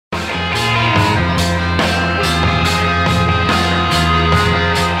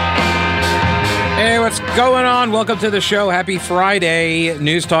what's going on? Welcome to the show. Happy Friday.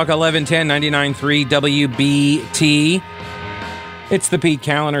 News Talk 1110 99.3 WBT. It's the Pete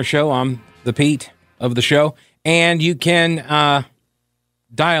Kaliner Show. I'm the Pete of the show. And you can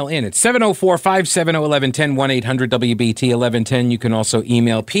dial in. It's 704-570-1110, 1-800-WBT-1110. You can also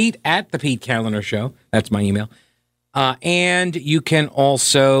email Pete at the Pete Kaliner Show. That's my email. And you can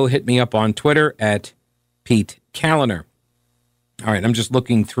also hit me up on Twitter at Pete Kaliner. All right, I'm just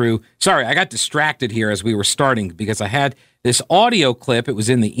looking through. Sorry, I got distracted here as we were starting because I had this audio clip. It was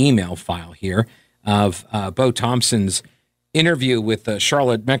in the email file here of Bo Thompson's interview with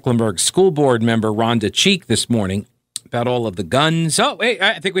Charlotte Mecklenburg School Board member Rhonda Cheek this morning about all of the guns. Oh, wait,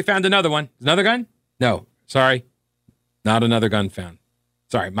 I think we found another one. Another gun? No, sorry. Not another gun found.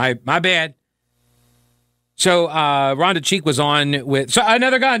 Sorry, my bad. So Rhonda Cheek was on with... So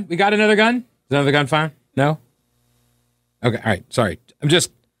another gun. We got another gun? Is another gun found? No? Okay, all right, sorry. I'm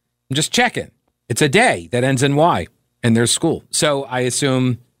just checking. It's a day that ends in Y, and there's school. So I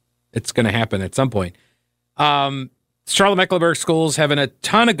assume it's going to happen at some point. Charlotte Mecklenburg schools having a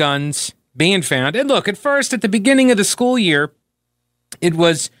ton of guns being found. And look, at first, at the beginning of the school year, it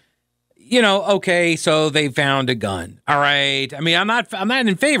was, okay, so they found a gun. All right. I mean, I'm not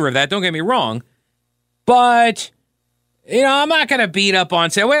in favor of that. Don't get me wrong. But, I'm not going to beat up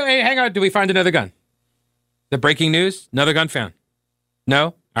on, say, wait, hang on. Do we find another gun? The breaking news, another gun found. No?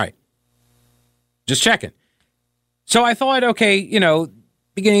 All right. Just checking. So I thought, okay,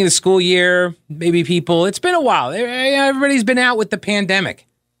 beginning of the school year, maybe people, it's been a while. Everybody's been out with the pandemic.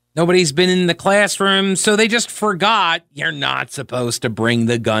 Nobody's been in the classroom, so they just forgot you're not supposed to bring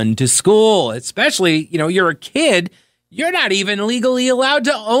the gun to school. Especially, you're a kid. You're not even legally allowed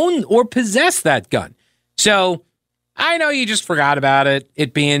to own or possess that gun. So I know you just forgot about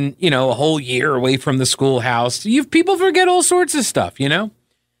it being, a whole year away from the schoolhouse. People forget all sorts of stuff,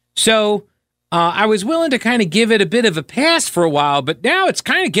 So I was willing to kind of give it a bit of a pass for a while, but now it's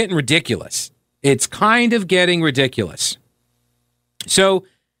kind of getting ridiculous. It's kind of getting ridiculous. So,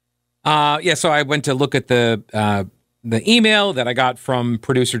 so I went to look at the email that I got from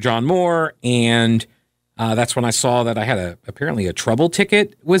producer John Moore, and that's when I saw that I had apparently a trouble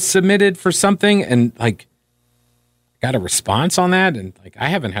ticket was submitted for something, and got a response on that, and I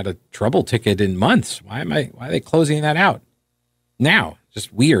haven't had a trouble ticket in months. Why are they closing that out now?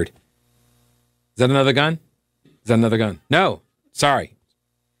 Just weird. Is that another gun? No, sorry.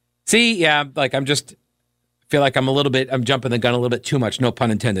 See, yeah, I'm feel like I'm jumping the gun a little bit too much, no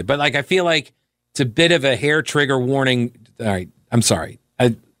pun intended. But I feel like it's a bit of a hair trigger warning. All right, I'm sorry.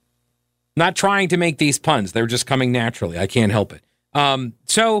 I'm not trying to make these puns. They're just coming naturally. I can't help it.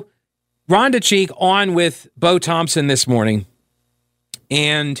 So Rhonda Cheek on with Bo Thompson this morning,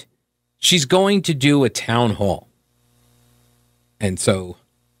 and she's going to do a town hall. And so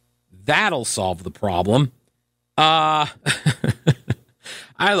that'll solve the problem. I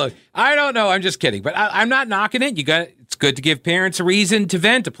don't know. I'm just kidding, but I'm not knocking it. It's good to give parents a reason to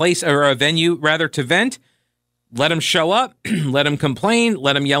vent, a place or a venue rather to vent. Let them show up, let them complain,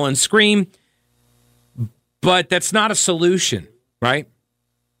 let them yell and scream. But that's not a solution, right?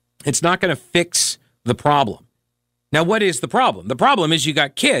 It's not going to fix the problem. Now, what is the problem? The problem is you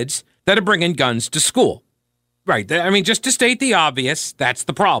got kids that are bringing guns to school. Right. I mean, just to state the obvious, that's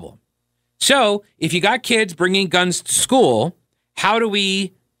the problem. So if you got kids bringing guns to school, how do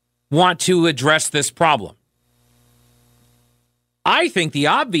we want to address this problem? I think the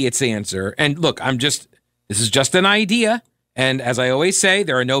obvious answer, and look, this is just an idea. And as I always say,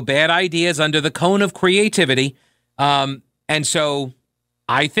 there are no bad ideas under the cone of creativity. And so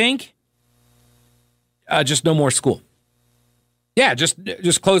I think just no more school. Yeah,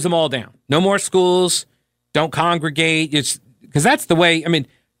 just close them all down. No more schools. Don't congregate. Because that's the way. I mean,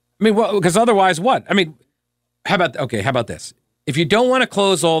 because otherwise, what? I mean, how about this? If you don't want to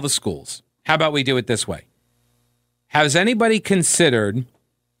close all the schools, how about we do it this way? Has anybody considered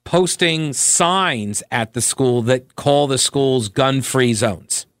posting signs at the school that call the schools gun-free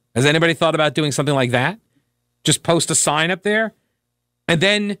zones? Has anybody thought about doing something like that? Just post a sign up there? And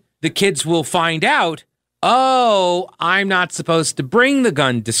then the kids will find out, oh, I'm not supposed to bring the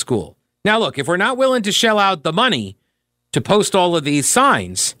gun to school. Now, look, if we're not willing to shell out the money to post all of these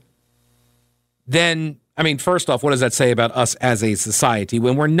signs, then, first off, what does that say about us as a society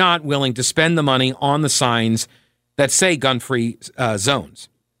when we're not willing to spend the money on the signs that say gun-free zones?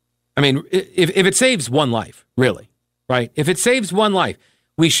 If it saves one life, really, right? If it saves one life,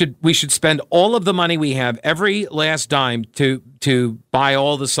 we should spend all of the money we have, every last dime, to buy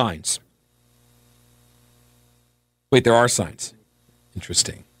all the signs. Wait, there are signs.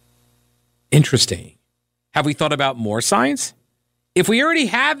 Interesting. Have we thought about more signs? If we already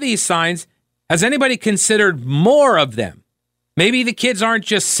have these signs, Has anybody considered more of them? Maybe the kids aren't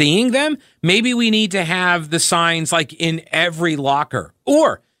just seeing them. Maybe we need to have the signs like in every locker.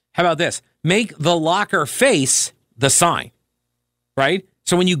 Or how about this? Make the locker face the sign, right?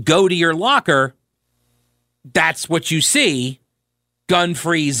 So when you go to your locker, that's what you see,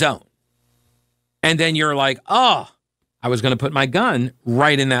 gun-free zone. And then you're like, oh, I was going to put my gun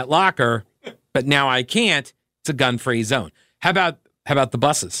right in that locker, but now I can't. It's a gun-free zone. How about the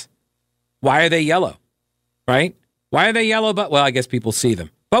buses? Why are they yellow, right? Why are they yellow? But well, I guess people see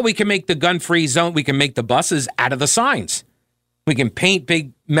them. But we can make the gun-free zone. We can make the buses out of the signs. We can paint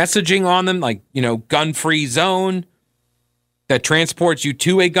big messaging on them, like, gun-free zone that transports you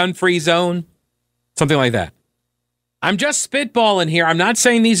to a gun-free zone, something like that. I'm just spitballing here. I'm not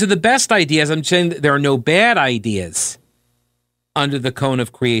saying these are the best ideas. I'm saying that there are no bad ideas under the cone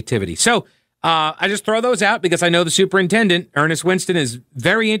of creativity. So I just throw those out because I know the superintendent, Ernest Winston, is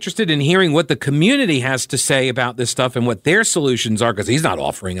very interested in hearing what the community has to say about this stuff and what their solutions are, because he's not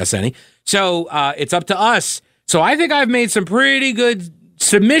offering us any. So it's up to us. So I think I've made some pretty good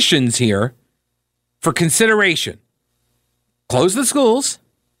submissions here for consideration. Close the schools.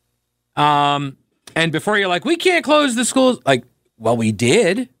 And before you're like, we can't close the schools. Like, well, we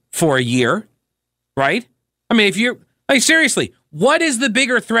did for a year, right? I mean, if you're like, seriously, what is the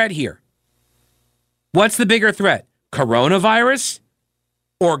bigger threat here? What's the bigger threat? Coronavirus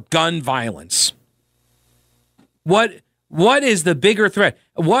or gun violence? What is the bigger threat?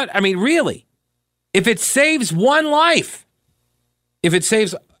 Really, if it saves one life, how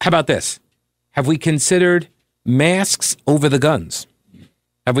about this? Have we considered masks over the guns?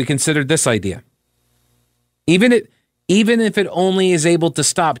 Have we considered this idea? Even if it only is able to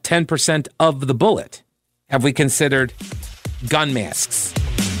stop 10% of the bullet, have we considered gun masks?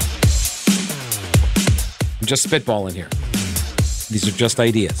 I'm just spitballing here. These are just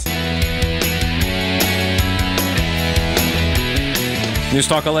ideas. News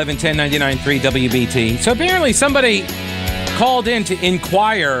Talk 1110 99.3 WBT. So apparently somebody called in to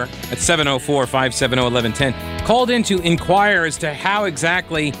inquire at 704-570-1110. Called in to inquire as to how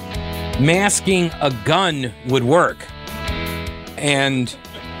exactly masking a gun would work. And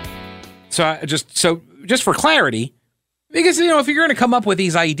so just for clarity, because, if you're going to come up with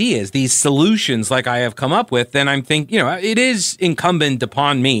these ideas, these solutions like I have come up with, then I'm thinking, it is incumbent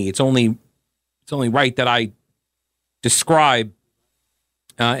upon me. It's only right that I describe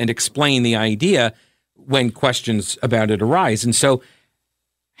and explain the idea when questions about it arise. And so,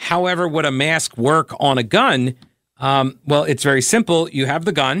 however, would a mask work on a gun? Well, it's very simple. You have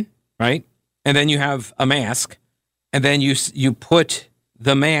the gun, right? And then you have a mask, and then you put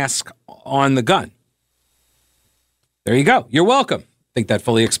the mask on the gun. There you go. You're welcome. I think that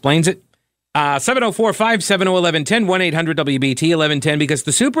fully explains it. 704-570-1110, 1-800-WBT-1110, because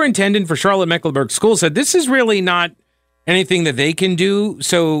the superintendent for Charlotte-Mecklenburg Schools said this is really not anything that they can do.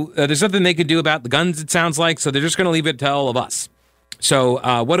 So there's nothing they can do about the guns, it sounds like. So they're just going to leave it to all of us.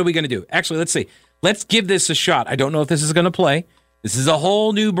 So what are we going to do? Actually, let's see. Let's give this a shot. I don't know if this is going to play. This is a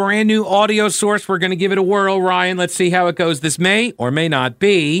whole new, brand new audio source. We're going to give it a whirl, Ryan. Let's see how it goes. This may or may not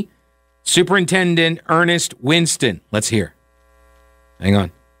be Superintendent Ernest Winston. Let's hear. Hang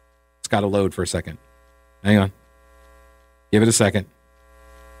on. It's got to load for a second. Hang on. Give it a second.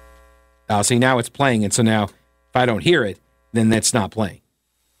 See, now it's playing. And so now, if I don't hear it, then that's not playing.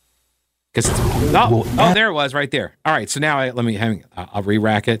 Because there it was right there. All right. So now I'll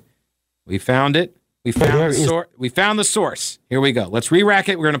re-rack it. We found it. We found the source. Here we go. Let's re-rack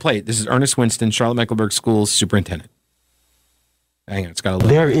it. We're going to play it. This is Ernest Winston, Charlotte-Mecklenburg Schools Superintendent. Hang on, it's got to load.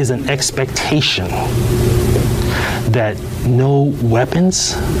 There is an expectation that no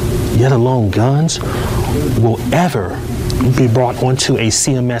weapons, yet alone guns, will ever be brought onto a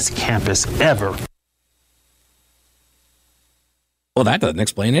CMS campus, ever. Well, that doesn't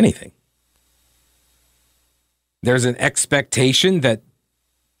explain anything. There's an expectation that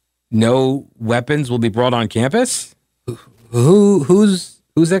no weapons will be brought on campus? Whose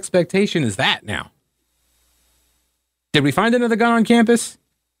expectation is that now? Did we find another gun on campus?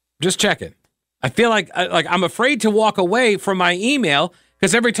 Just checking. I feel like I'm afraid to walk away from my email,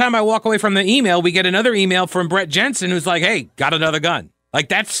 because every time I walk away from the email, we get another email from Brett Jensen who's like, hey, got another gun. Like,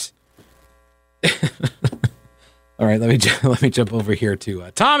 that's... All right, let me jump over here to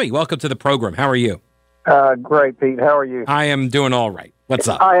Tommy. Welcome to the program. How are you? Great, Pete. How are you? I am doing all right. What's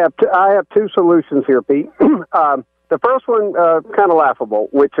up? I have two solutions here, Pete. The first one, kind of laughable,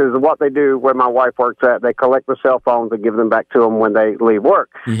 which is what they do where my wife works at. They collect the cell phones and give them back to them when they leave work.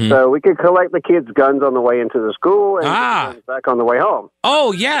 Mm-hmm. So we could collect the kids' guns on the way into the school and guns back on the way home.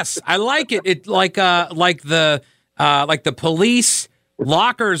 Oh yes, I like it. It like the police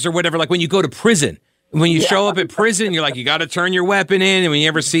lockers or whatever, like when you go to prison. When you show up at prison, you're like, you got to turn your weapon in. And when you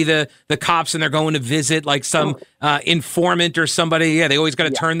ever see the cops and they're going to visit like some informant or somebody, they always got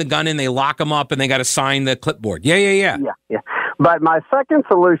to turn the gun in. They lock them up and they got to sign the clipboard. Yeah. But my second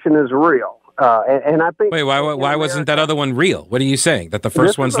solution is real. And I think... Wait, why wasn't that other one real? What are you saying? That the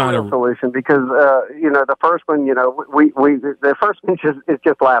first one's not a solution? Because, the first one, the first one is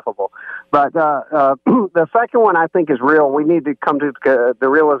just laughable. But the second one I think is real. We need to come to the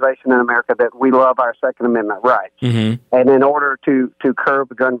realization in America that we love our Second Amendment rights. Mm-hmm. And in order to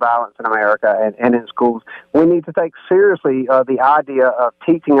curb gun violence in America and in schools, we need to take seriously the idea of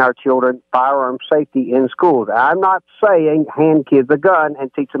teaching our children firearm safety in schools. I'm not saying hand kids a gun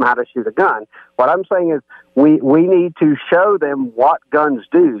and teach them how to shoot a gun. What I'm saying is we need to show them what guns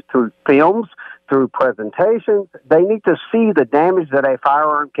do through films, through presentations. They need to see the damage that a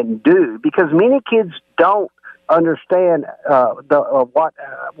firearm can do, because many kids don't understand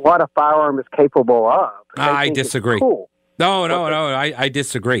what a firearm is capable of. I disagree. Cool. No, I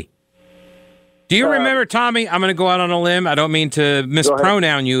disagree. Do you remember, Tommy? I'm going to go out on a limb. I don't mean to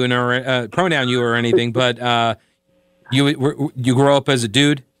mispronoun you or anything, but you grew up as a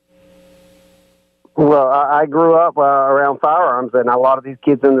dude. Well, I grew up around firearms, and a lot of these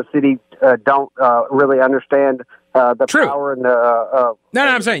kids in the city don't really understand the power and the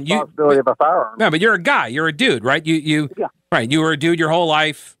I'm saying responsibility of a firearm. No, but you're a guy. You're a dude, right? Right. You were a dude your whole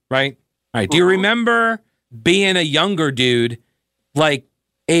life, right? All right. Do you remember being a younger dude, like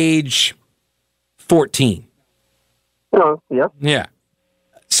age 14? Yeah. Yeah.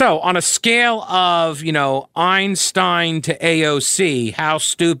 So on a scale of, Einstein to AOC, how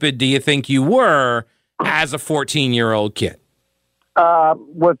stupid do you think you were as a 14-year-old kid?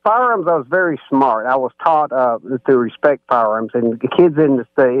 With firearms, I was very smart. I was taught to respect firearms, and kids in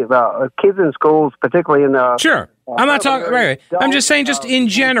schools, particularly in the... Sure. I'm not talking... Right. I'm just saying just in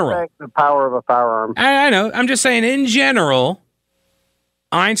general. Respect the power of a firearm. I know. I'm just saying in general,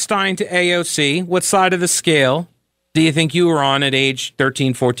 Einstein to AOC, what side of the scale do you think you were on at age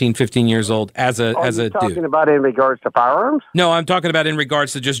 13, 14, 15 years old as a Are you dude? talking about in regards to firearms? No, I'm talking about in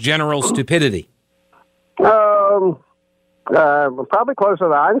regards to just general stupidity. Probably closer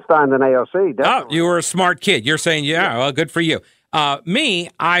to Einstein than AOC, definitely. Oh, you were a smart kid. You're saying, well, good for you. Me,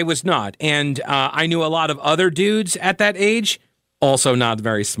 I was not. And I knew a lot of other dudes at that age, also not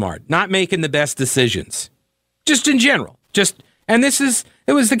very smart, not making the best decisions, just in general. And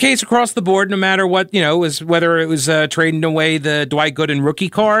it was the case across the board, no matter what, whether it was trading away the Dwight Gooden rookie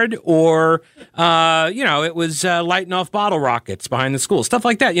card or, it was lighting off bottle rockets behind the school, stuff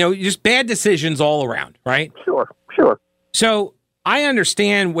like that. Just bad decisions all around, right? Sure. So I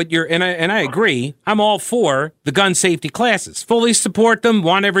understand what and I agree. I'm all for the gun safety classes. Fully support them,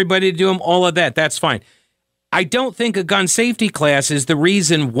 want everybody to do them, all of that. That's fine. I don't think a gun safety class is the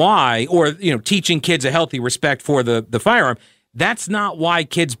reason why, or, teaching kids a healthy respect for the firearm. That's not why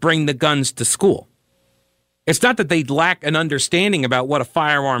kids bring the guns to school. It's not that they lack an understanding about what a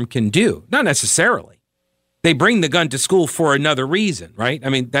firearm can do. Not necessarily. They bring the gun to school for another reason, right? I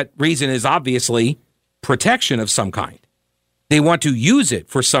mean, that reason is obviously protection of some kind. They want to use it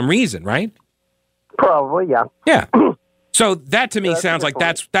for some reason, right? Probably, yeah. Yeah. So that to me sounds like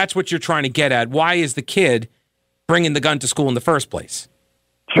that's what you're trying to get at. Why is the kid bringing the gun to school in the first place?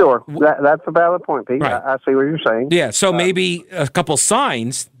 Sure. That's a valid point, Pete. Right. I see what you're saying. Yeah, so maybe a couple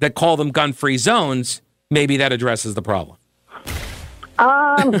signs that call them gun-free zones, maybe that addresses the problem.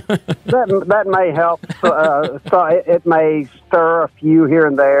 That may help. So it may stir a few here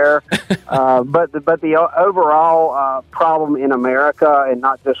and there, but the overall problem in America, and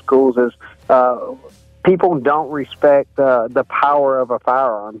not just schools, is people don't respect the power of a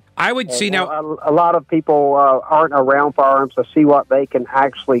firearm. I would see now. A lot of people aren't around firearms to see what they can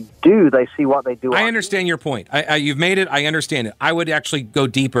actually do. They see what they do. I understand your point. You've made it. I understand it. I would actually go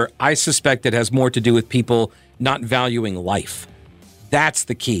deeper. I suspect it has more to do with people not valuing life. That's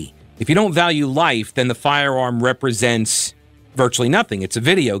the key. If you don't value life, then the firearm represents virtually nothing. It's a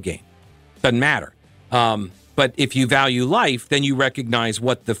video game. Doesn't matter. But if you value life, then you recognize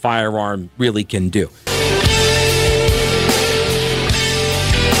what the firearm really can do.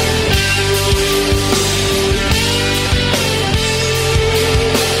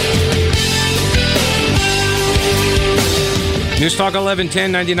 News Talk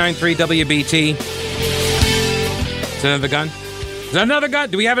 1110 99.3 WBT. Is that another gun? Is that another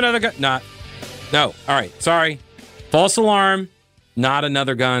gun? Do we have another gun? Not. No. All right. Sorry. False alarm. Not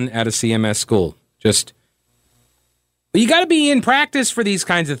another gun at a CMS school. Just. But you got to be in practice for these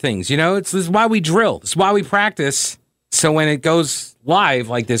kinds of things. This is why we drill. This is why we practice. So when it goes live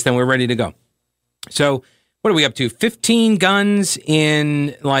like this, then we're ready to go. So what are we up to? 15 guns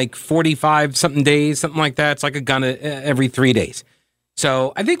in like 45 something days, something like that. It's like a gun every 3 days.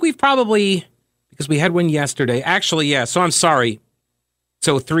 So I think we've probably, because we had one yesterday. Actually, yeah. So I'm sorry.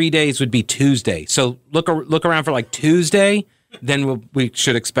 So 3 days would be Tuesday. So look around for like Tuesday. Then we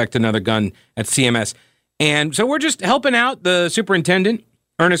should expect another gun at CMS. And so we're just helping out the superintendent,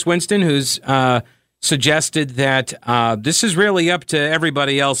 Ernest Winston, who's suggested that this is really up to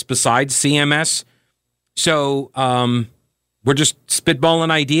everybody else besides CMS. So we're just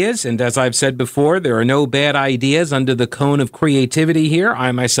spitballing ideas. And as I've said before, there are no bad ideas under the cone of creativity here.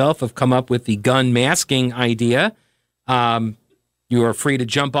 I myself have come up with the gun masking idea. You are free to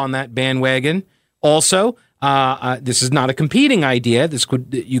jump on that bandwagon. Also, this is not a competing idea.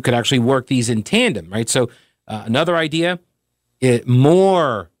 You could actually work these in tandem, right? So another idea,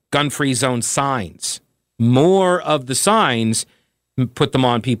 more gun-free zone signs. More of the signs, put them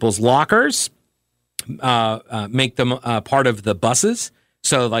on people's lockers, make them part of the buses.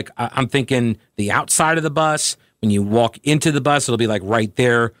 So like I'm thinking the outside of the bus, when you walk into the bus, it'll be like right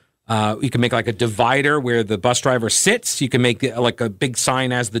there. You can make like a divider where the bus driver sits. You can make like a big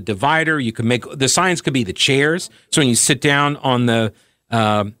sign as the divider. You can make the signs could be the chairs. So when you sit down on the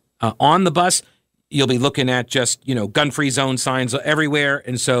bus, you'll be looking at just, gun-free zone signs everywhere.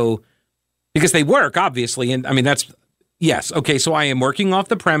 And so, because they work, obviously, and I mean, yes. Okay, so I am working off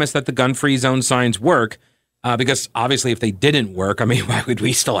the premise that the gun-free zone signs work, because obviously if they didn't work, I mean, why would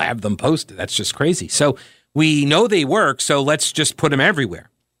we still have them posted? That's just crazy. So we know they work, so let's just put them everywhere.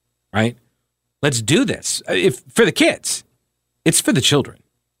 Right? Let's do this. For the kids, it's for the children.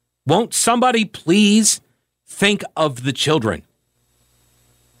 Won't somebody please think of the children?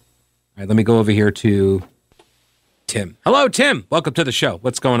 All right, let me go over here to Tim. Hello, Tim. Welcome to the show.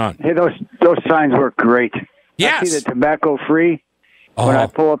 What's going on? Hey, those signs work great. Yes. I see the tobacco-free when I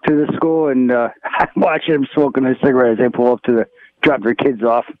pull up to the school, and I'm watching them smoking a cigarette as they pull up to drop their kids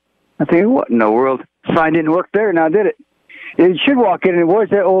off. I think, what in the world? Sign didn't work there, now did it? You should walk in, and what was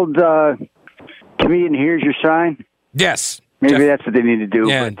that old comedian, Here's Your Sign? Yes. Maybe that's what they need to do.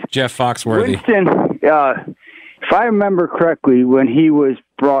 Yeah, but Jeff Foxworthy. Winston, if I remember correctly, when he was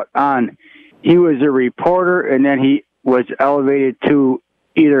brought on, he was a reporter, and then he was elevated to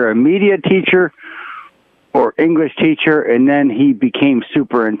either a media teacher or English teacher, and then he became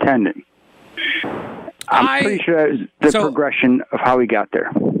superintendent. I'm pretty sure that was the progression of how he got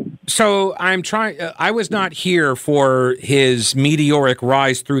there. So I was not here for his meteoric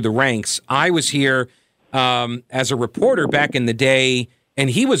rise through the ranks. I was here as a reporter back in the day, and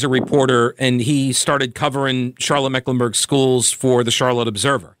he was a reporter, and he started covering Charlotte-Mecklenburg schools for the Charlotte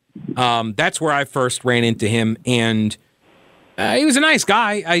Observer. That's where I first ran into him, and he was a nice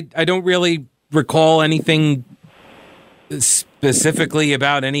guy. I don't really recall anything specifically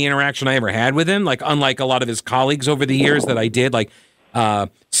about any interaction I ever had with him, like unlike a lot of his colleagues over the years that I did, like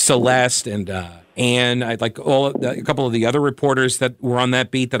Celeste and Anne, a couple of the other reporters that were on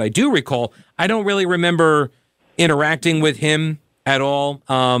that beat that I do recall. I don't really remember interacting with him at all,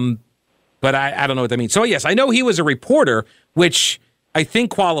 but I don't know what that means. So yes, I know he was a reporter, which I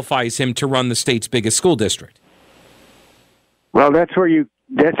think qualifies him to run the state's biggest school district. Well, that's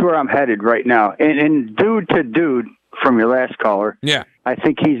where I'm headed right now. And dude to dude from your last caller, yeah, I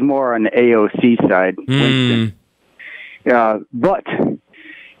think he's more on the AOC side. Winston. But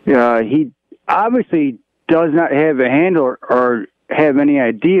he obviously does not have a handle or have any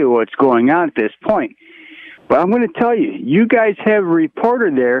idea what's going on at this point. But I'm going to tell you, you guys have a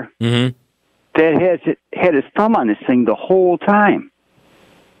reporter there that has had his thumb on this thing the whole time.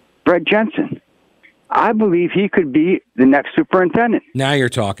 Brett Jensen. I believe he could be the next superintendent. Now you're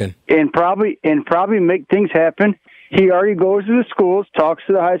talking. And probably make things happen. He already goes to the schools, talks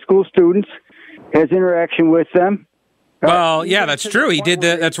to the high school students, has interaction with them. Well, yeah, that's true. He did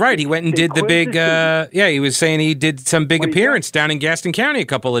that's right. He went and did the big, he was saying he did some big appearance down in Gaston County a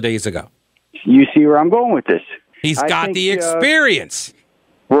couple of days ago. You see where I'm going with this. He's got the experience.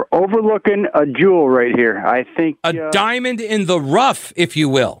 We're overlooking a jewel right here. I think a diamond in the rough, if you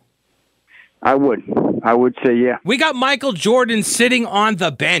will. I would say, yeah. We got Michael Jordan sitting on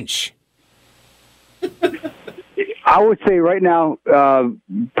the bench. I would say right now,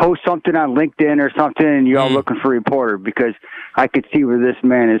 post something on LinkedIn or something, and you're all looking for a reporter, because I could see where this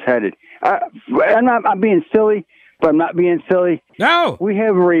man is headed. I'm being silly, but I'm not being silly. No, we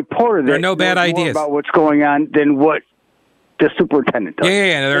have a reporter there are no bad ideas more about what's going on than what the superintendent does.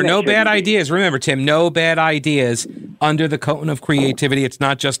 Yeah, there are no bad ideas. Remember, Tim, no bad ideas under the cone of creativity. It's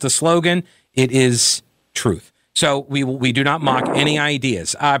not just a slogan; it is truth. So we do not mock any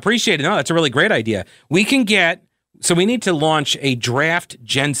ideas. I appreciate it. No, that's a really great idea. We can get. So we need to launch a draft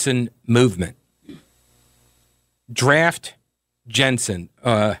Jensen movement. draft Jensen,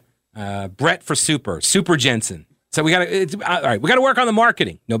 Brett for Super Jensen. So we got to, all right, we got to work on the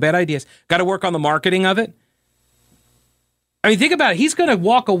marketing. No bad ideas. Got to work on the marketing of it. I mean, think about it. He's going to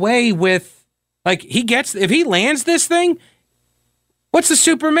walk away with, like, if he lands this thing, what's the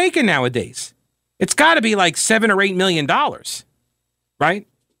Super making nowadays? It's got to be like $7 or $8 million, right?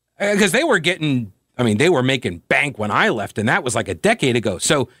 Because they were making bank when I left, and that was like a decade ago.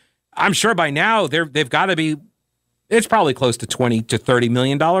 So I'm sure by now they've got to be, it's probably close to $20 to $30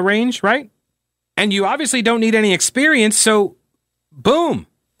 million range, right? And you obviously don't need any experience, so boom.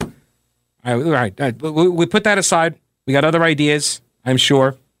 All right. We put that aside. We got other ideas, I'm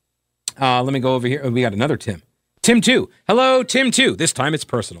sure. Let me go over here. We got another Tim. Tim 2. Hello, Tim 2. This time it's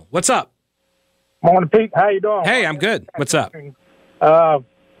personal. What's up? Morning, Pete. How you doing? Hey, I'm good. What's up? Got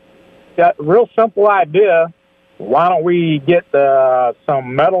a real simple idea. Why don't we get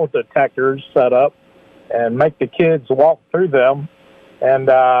some metal detectors set up and make the kids walk through them and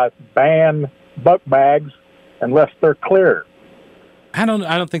ban book bags unless they're clear? I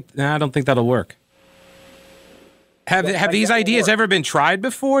don't think that'll work. Have these ideas ever been tried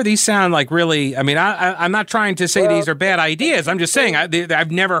before? These sound like really, I mean, I'm not trying to say these are bad ideas. I'm just saying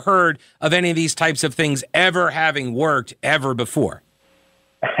I've never heard of any of these types of things ever having worked ever before.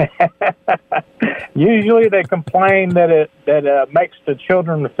 Usually they complain that it makes the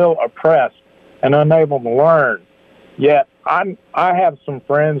children feel oppressed and unable to learn. Yet I have some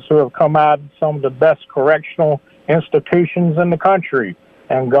friends who have come out of some of the best correctional institutions in the country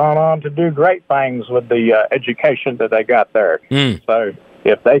and gone on to do great things with the education that they got there. So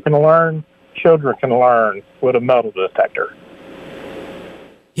if they can learn, children can learn with a metal detector.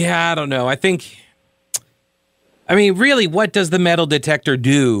 Yeah, I don't know. I mean, really, what does the metal detector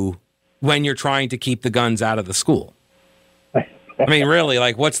do when you're trying to keep the guns out of the school? I mean, really,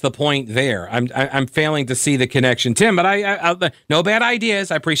 like, what's the point there? I'm failing to see the connection, Tim. But I no bad ideas.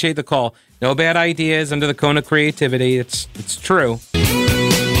 I appreciate the call. No bad ideas under the cone of creativity. It's true.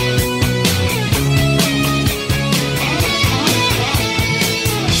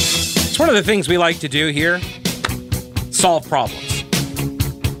 It's one of the things we like to do here: solve problems.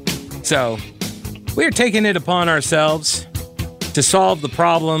 So we're taking it upon ourselves to solve the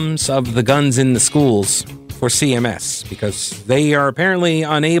problems of the guns in the schools for CMS, because they are apparently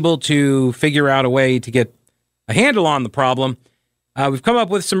unable to figure out a way to get a handle on the problem. We've come up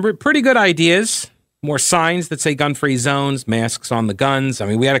with some pretty good ideas, more signs that say gun-free zones, masks on the guns. I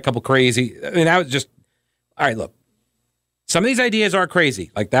mean, we had a couple crazy, that was just, all right, look, some of these ideas are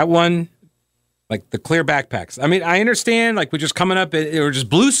crazy, like that one, like the clear backpacks. I mean, I understand, like, we're just coming up, we're just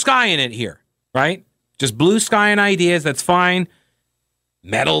blue sky in it here, right? Just blue sky and ideas, that's fine.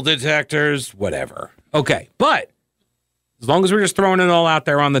 Metal detectors, whatever. Okay, but as long as we're just throwing it all out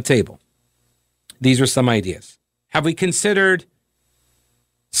there on the table, these are some ideas. Have we considered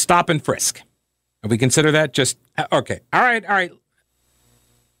stop and frisk? Have we considered that? Just, okay, all right.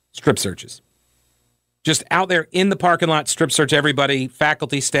 Strip searches. Just out there in the parking lot, strip search everybody,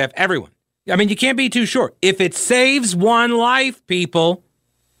 faculty, staff, everyone. I mean, you can't be too short. If it saves one life, people.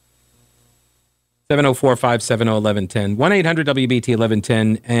 704-570-1110.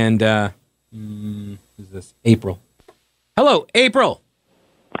 1-800-WBT-1110. And, who's this? April. Hello, April.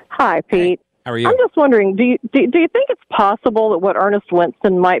 Hi, Pete. Hey, how are you? I'm just wondering, do you think it's possible that what Ernest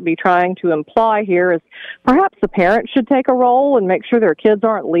Winston might be trying to imply here is perhaps the parents should take a role and make sure their kids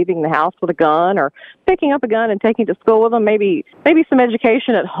aren't leaving the house with a gun or picking up a gun and taking it to school with them? Maybe some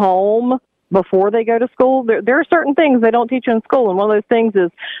education at home before they go to school. There are certain things they don't teach in school, and one of those things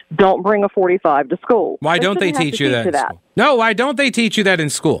is don't bring a .45 to school. Why don't they teach you that in school? No, why don't they teach you that in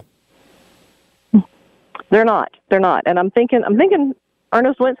school? They're not. And I'm thinking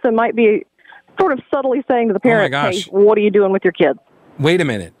Ernest Winston might be sort of subtly saying to the parents, hey, what are you doing with your kids? Wait a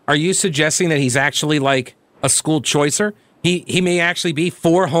minute. Are you suggesting that he's actually like a school choicer? He may actually be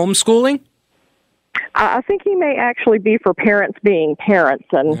for homeschooling? I think he may actually be for parents being parents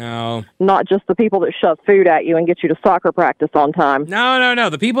and not just the people that shove food at you and get you to soccer practice on time. No.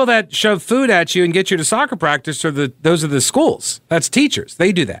 The people that shove food at you and get you to soccer practice those are the schools. That's teachers.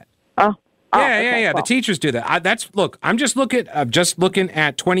 They do that. Yeah. The teachers do that. I'm just looking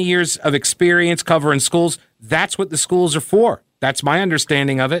at 20 years of experience covering schools. That's what the schools are for. That's my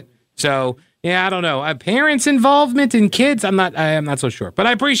understanding of it. So, yeah, I don't know. Parents' involvement in kids, I'm not so sure. But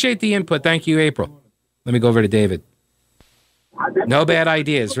I appreciate the input. Thank you, April. Let me go over to David. No bad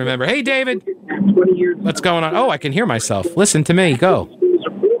ideas, remember. Hey, David. What's going on? Oh, I can hear myself. Listen to me. Go.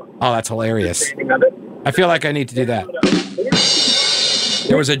 Oh, that's hilarious. I feel like I need to do that.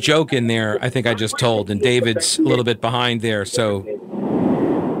 There was a joke in there I think I just told, and David's a little bit behind there, so.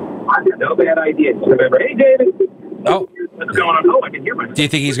 No bad ideas, remember. Hey, David. Oh. What's going on? Oh, I can hear myself. Do you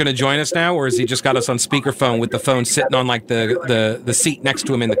think he's going to join us now, or has he just got us on speakerphone with the phone sitting on like the seat next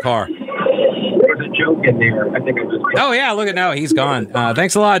to him in the car? There's a joke in there. I think I just. Oh yeah, look at now he's gone.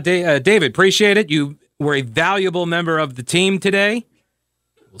 Thanks a lot, David. Appreciate it. You were a valuable member of the team today.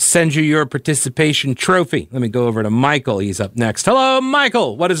 We'll send you your participation trophy. Let me go over to Michael. He's up next. Hello,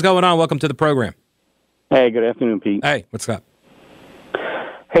 Michael. What is going on? Welcome to the program. Hey, good afternoon, Pete. Hey, what's up?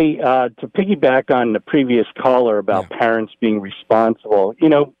 Hey, to piggyback on the previous caller about parents being responsible,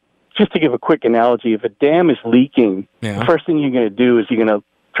 just to give a quick analogy, if a dam is leaking, the first thing you're going to do is you're going to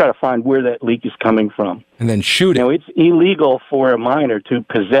try to find where that leak is coming from. And then shoot it. It's illegal for a minor to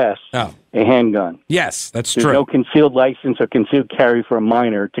possess a handgun. Yes, that's There's true. no concealed license or concealed carry for a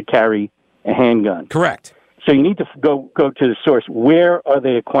minor to carry a handgun. Correct. So you need to go to the source. Where are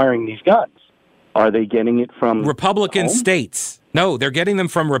they acquiring these guns? Are they getting it from Republican home? States? No, they're getting them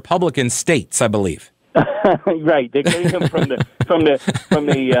from Republican states, I believe. Right, they're getting them from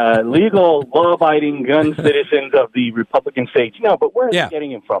the legal, law-abiding gun citizens of the Republican states. No, but where are they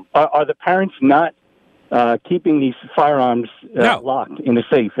getting them from? Are the parents not keeping these firearms locked in a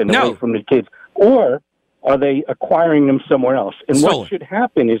safe and away from the kids, or are they acquiring them somewhere else? And Stolen. What should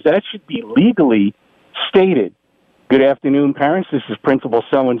happen is that should be legally stated. Good afternoon, parents. This is Principal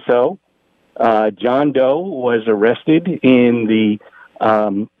so-and-so. John Doe was arrested in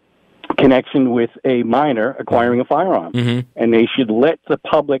the connection with a minor acquiring a firearm. And they should let the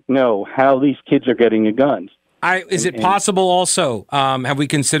public know how these kids are getting the guns. Is it possible also, have we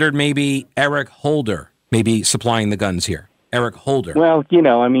considered maybe Eric Holder maybe supplying the guns here? Eric Holder. Well, he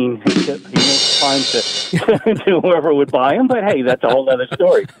makes fine to whoever would buy them, but hey, that's a whole other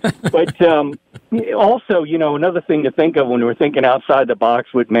story. But also, another thing to think of when we're thinking outside the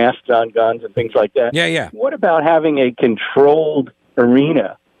box with masks on guns and things like that. Yeah. What about having a controlled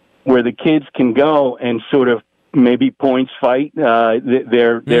arena where the kids can go and sort of maybe points fight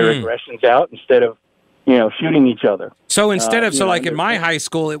their aggressions out instead of shooting each other? So instead of like in my high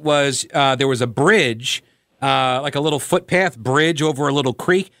school, it was there was a bridge, like a little footpath bridge over a little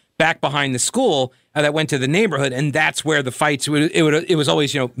creek back behind the school that went to the neighborhood, and that's where the fights it was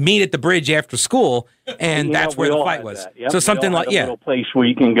always meet at the bridge after school, and that's where the fight was. Yep. So something like a little place where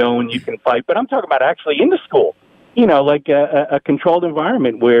you can go and you can fight. But I'm talking about actually in the school. Like a controlled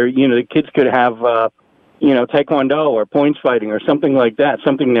environment where, the kids could have, taekwondo or points fighting or something like that,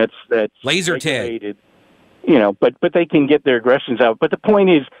 something that's laser tag. But they can get their aggressions out. But the point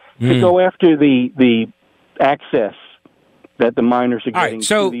is to go after the access that the minors are getting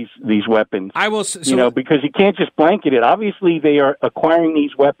to these weapons. I will, because you can't just blanket it. Obviously, they are acquiring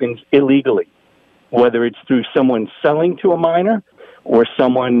these weapons illegally, whether it's through someone selling to a minor or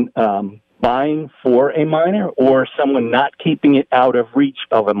someone buying for a minor or someone not keeping it out of reach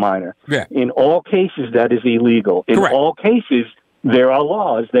of a minor. Yeah. In all cases, that is illegal. In Correct. all cases, there are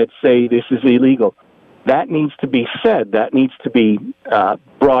laws that say this is illegal. That needs to be said. That needs to be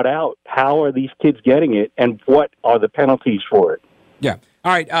brought out. How are these kids getting it, and what are the penalties for it? Yeah.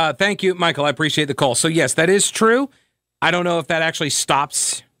 All right. Thank you, Michael. I appreciate the call. So, yes, that is true. I don't know if that actually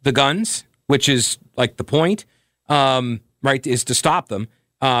stops the guns, which is like the point, right, is to stop them.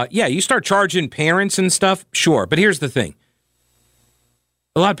 You start charging parents and stuff, sure. But here's the thing.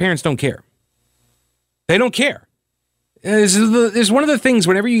 A lot of parents don't care. They don't care. This is one of the things,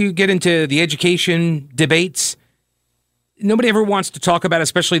 whenever you get into the education debates, nobody ever wants to talk about,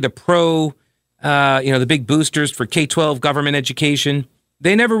 especially the the big boosters for K-12 government education.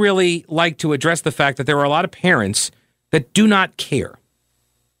 They never really like to address the fact that there are a lot of parents that do not care.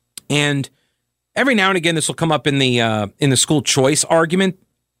 And every now and again, this will come up in the school choice argument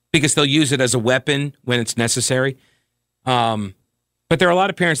because they'll use it as a weapon when it's necessary. But there are a lot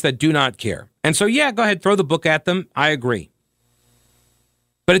of parents that do not care. And so, go ahead, throw the book at them. I agree.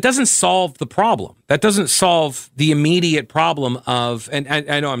 But it doesn't solve the problem. That doesn't solve the immediate problem of, and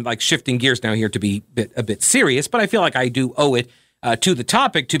I know I'm like shifting gears now here to be a bit serious, but I feel like I do owe it to the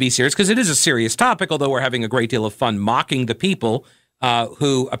topic to be serious because it is a serious topic, although we're having a great deal of fun mocking the people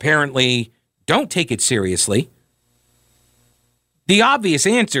who apparently don't take it seriously. The obvious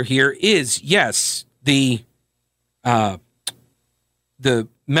answer here is yes, the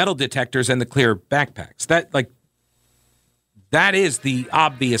metal detectors and the clear backpacks. That is the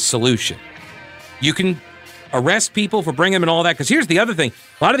obvious solution. You can arrest people for bringing them and all that, because here's the other thing.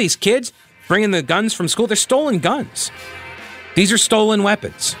 A lot of these kids bringing the guns from school, they're stolen guns. These are stolen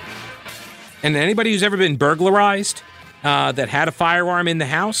weapons. And anybody who's ever been burglarized that had a firearm in the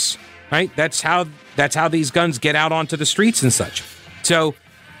house, right? That's how these guns get out onto the streets and such. So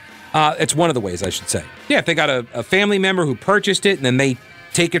it's one of the ways, I should say. Yeah, if they got a family member who purchased it and then they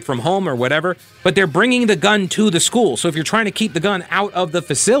take it from home or whatever, but they're bringing the gun to the school. So if you're trying to keep the gun out of the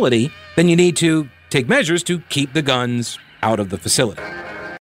facility, then you need to take measures to keep the guns out of the facility.